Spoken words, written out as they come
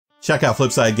Check out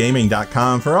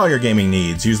FlipsideGaming.com for all your gaming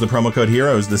needs. Use the promo code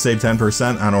HEROES to save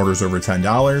 10% on orders over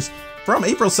 $10. From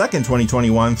April 2nd,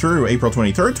 2021 through April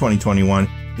 23rd, 2021,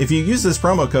 if you use this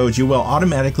promo code, you will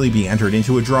automatically be entered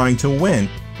into a drawing to win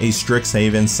a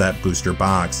Strixhaven set booster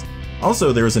box.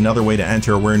 Also, there is another way to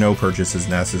enter where no purchase is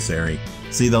necessary.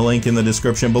 See the link in the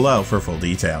description below for full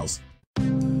details.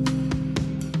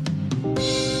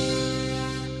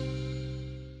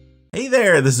 Hey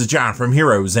there, this is John from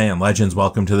Heroes and Legends.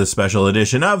 Welcome to this special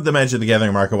edition of the Magic the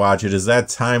Gathering Market Watch. It is that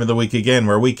time of the week again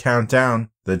where we count down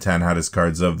the 10 hottest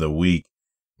cards of the week.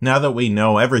 Now that we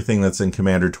know everything that's in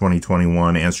Commander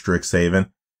 2021 and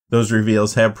Strixhaven, those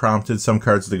reveals have prompted some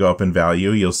cards to go up in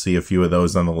value. You'll see a few of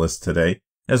those on the list today,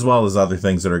 as well as other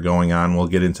things that are going on. We'll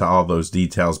get into all those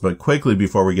details, but quickly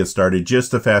before we get started,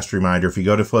 just a fast reminder, if you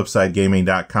go to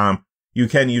FlipsideGaming.com, you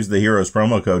can use the Heroes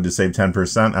promo code to save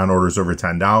 10% on orders over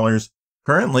 $10.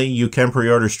 Currently, you can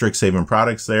pre-order Strixhaven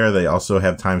products there. They also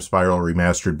have Time Spiral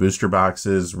remastered booster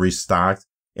boxes, restocked,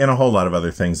 and a whole lot of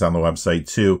other things on the website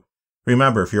too.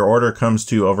 Remember, if your order comes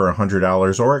to over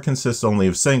 $100 or it consists only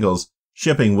of singles,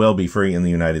 shipping will be free in the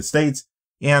United States.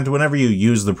 And whenever you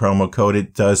use the promo code,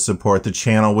 it does support the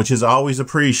channel, which is always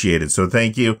appreciated. So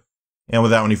thank you. And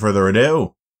without any further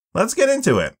ado, let's get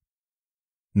into it.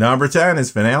 Number 10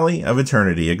 is Finale of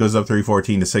Eternity. It goes up $3.14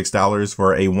 to $6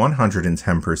 for a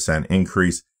 110%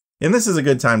 increase. And this is a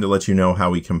good time to let you know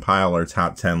how we compile our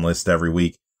top 10 list every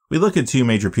week. We look at two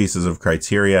major pieces of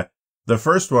criteria. The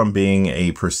first one being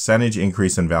a percentage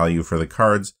increase in value for the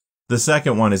cards. The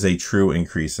second one is a true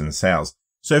increase in sales.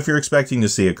 So if you're expecting to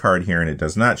see a card here and it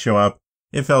does not show up,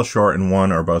 it fell short in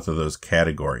one or both of those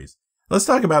categories. Let's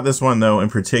talk about this one though in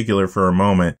particular for a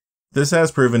moment. This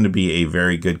has proven to be a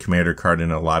very good commander card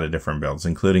in a lot of different builds,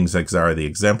 including Zexara the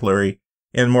Exemplary,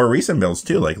 and more recent builds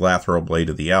too, like Lathril Blade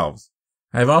of the Elves.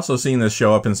 I've also seen this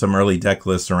show up in some early deck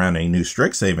lists around a new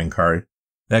Strixhaven card.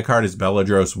 That card is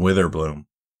Beledros Witherbloom.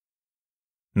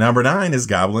 Number 9 is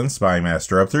Goblin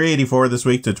Spymaster, up $3.84 this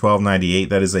week to $12.98.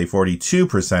 That is a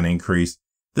 42% increase.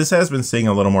 This has been seeing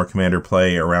a little more commander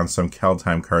play around some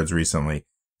Keldheim cards recently.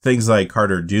 Things like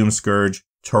Carter Doomscourge,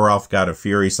 Toralf God of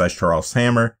Fury / Toralf's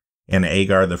Hammer, and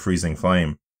Agar the Freezing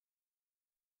Flame.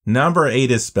 Number 8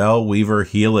 is Spellweaver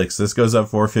Helix. This goes up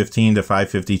 $4.15 to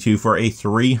 $5.52 for a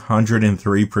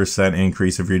 303%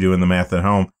 increase if you're doing the math at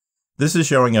home. This is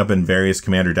showing up in various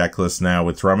commander deck lists now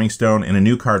with Thrumming Stone and a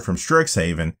new card from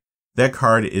Strixhaven. That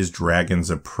card is Dragon's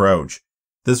Approach.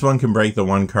 This one can break the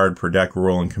one card per deck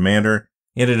rule in Commander,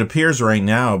 and it appears right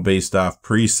now based off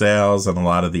pre-sales and a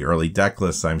lot of the early deck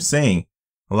lists I'm seeing.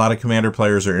 A lot of Commander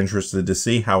players are interested to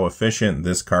see how efficient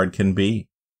this card can be.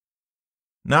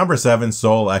 Number 7,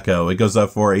 Soul Echo. It goes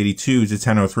up $4.82 to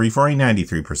 $10.03 for a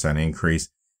 93% increase.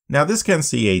 Now this can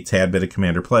see a tad bit of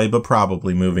Commander play, but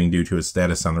probably moving due to its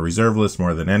status on the reserve list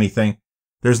more than anything.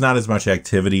 There's not as much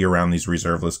activity around these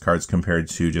reserve list cards compared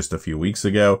to just a few weeks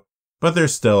ago, but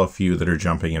there's still a few that are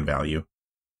jumping in value.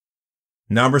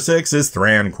 Number 6 is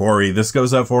Thran Quarry. This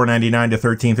goes up $4.99 to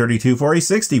 $13.32 for a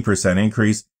 60%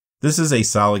 increase. This is a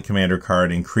solid commander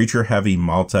card in creature-heavy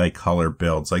multi-color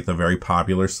builds like the very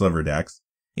popular Sliver decks.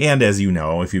 And as you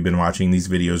know, if you've been watching these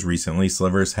videos recently,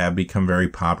 Slivers have become very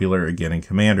popular again in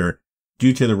Commander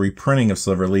due to the reprinting of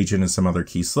Sliver Legion and some other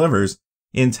key Slivers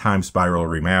in Time Spiral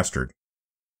Remastered.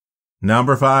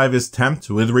 Number 5 is Tempt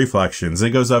with Reflections.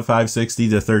 It goes up $5.60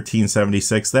 to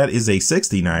 $13.76. That is a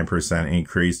 69%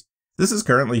 increase. This is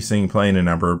currently seeing play in a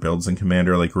number of builds in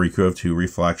Commander like Riku of 2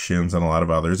 Reflections and a lot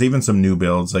of others, even some new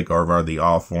builds like Orvar the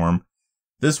Allform.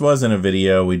 This was in a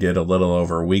video we did a little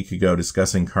over a week ago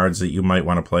discussing cards that you might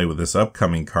want to play with this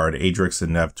upcoming card, Adrix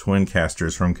and Nev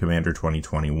Twincasters from Commander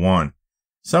 2021.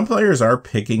 Some players are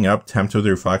picking up Tempt with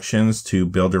Reflections to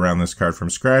build around this card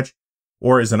from scratch,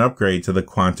 or as an upgrade to the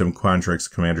Quantum Quandrix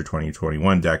Commander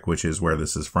 2021 deck, which is where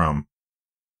this is from.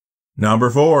 Number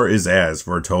 4 is As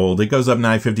Foretold. It goes up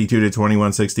 $9.52 to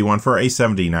 $21.61 for a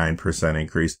 79%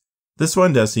 increase. This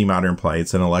one does see modern play.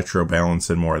 It's an Electro Balance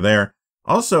and more there.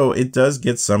 Also, it does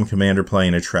get some commander play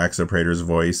in Atraxa Praetor's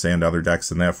Voice and other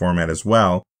decks in that format as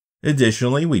well.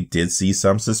 Additionally, we did see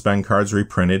some Suspend cards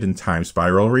reprinted in Time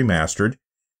Spiral Remastered.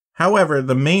 However,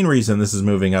 the main reason this is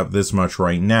moving up this much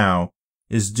right now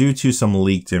is due to some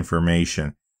leaked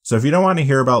information. So if you don't want to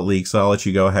hear about leaks, I'll let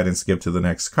you go ahead and skip to the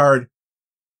next card.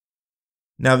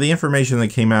 Now, the information that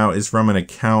came out is from an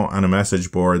account on a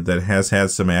message board that has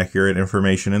had some accurate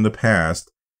information in the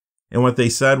past. And what they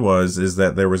said is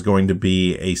that there was going to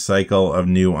be a cycle of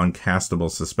new uncastable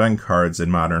Suspend cards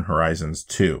in Modern Horizons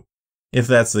 2. If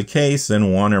that's the case,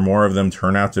 and one or more of them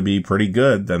turn out to be pretty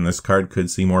good, then this card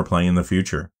could see more play in the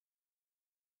future.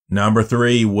 Number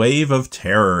 3, Wave of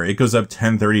Terror. It goes up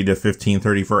 1030 to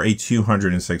 1530 for a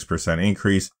 206%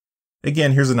 increase.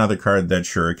 Again, here's another card that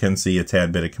sure can see a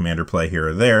tad bit of commander play here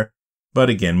or there, but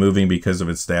again, moving because of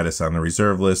its status on the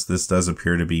reserve list, this does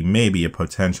appear to be maybe a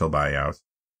potential buyout.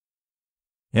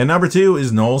 And number 2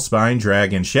 is Null Spine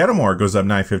Dragon. Shadowmoor goes up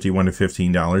 $9.51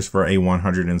 to $15 for a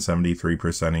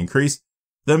 173% increase.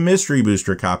 The Mystery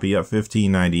Booster copy up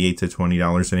 $15.98 to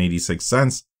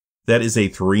 $20.86. That is a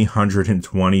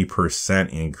 320%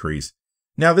 increase.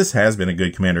 Now, this has been a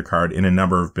good commander card in a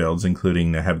number of builds,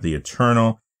 including Neheb the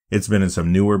Eternal. It's been in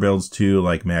some newer builds too,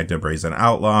 like Magda Brazen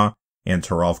Outlaw and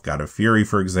Taralf God of Fury,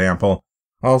 for example.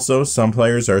 Also, some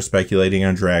players are speculating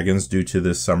on dragons due to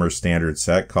this summer standard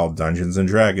set called Dungeons &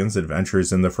 Dragons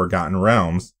Adventures in the Forgotten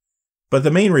Realms. But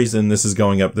the main reason this is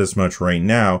going up this much right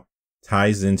now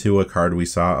ties into a card we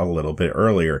saw a little bit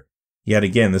earlier. Yet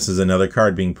again, this is another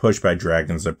card being pushed by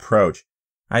Dragon's Approach.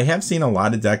 I have seen a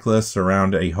lot of deck lists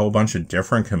around a whole bunch of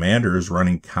different commanders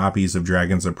running copies of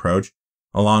Dragon's Approach,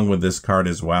 along with this card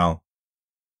as well.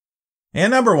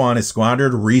 And number 1 is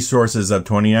Squandered Resources, up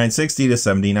 $29.60 to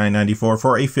 $79.94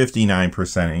 for a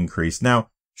 59% increase. Now,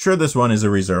 sure, this one is a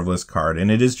reserve list card, and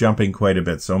it is jumping quite a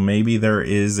bit, so maybe there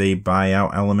is a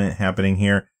buyout element happening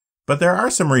here, but there are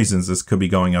some reasons this could be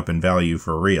going up in value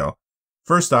for real.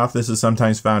 First off, this is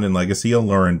sometimes found in Legacy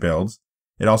Aluren builds.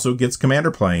 It also gets commander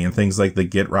play in things like the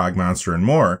Gitrog monster and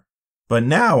more, but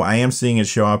now I am seeing it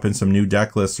show up in some new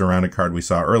deck lists around a card we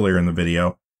saw earlier in the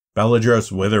video,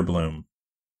 Beledros Witherbloom.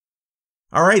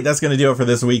 Alright, that's going to do it for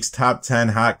this week's Top 10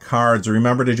 Hot Cards.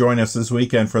 Remember to join us this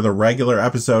weekend for the regular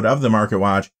episode of the Market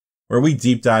Watch, where we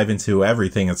deep dive into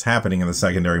everything that's happening in the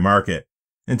secondary market.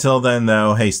 Until then,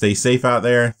 though, hey, stay safe out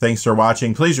there. Thanks for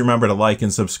watching. Please remember to like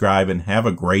and subscribe, and have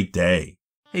a great day.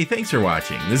 Hey, thanks for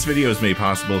watching. This video is made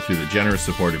possible through the generous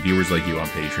support of viewers like you on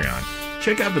Patreon.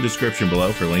 Check out the description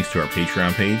below for links to our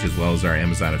Patreon page, as well as our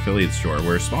Amazon affiliate store,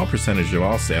 where a small percentage of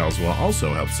all sales will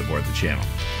also help support the channel.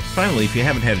 Finally, if you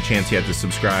haven't had a chance yet to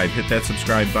subscribe, hit that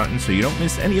subscribe button so you don't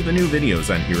miss any of the new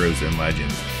videos on Heroes and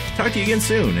Legends. Talk to you again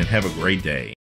soon, and have a great day.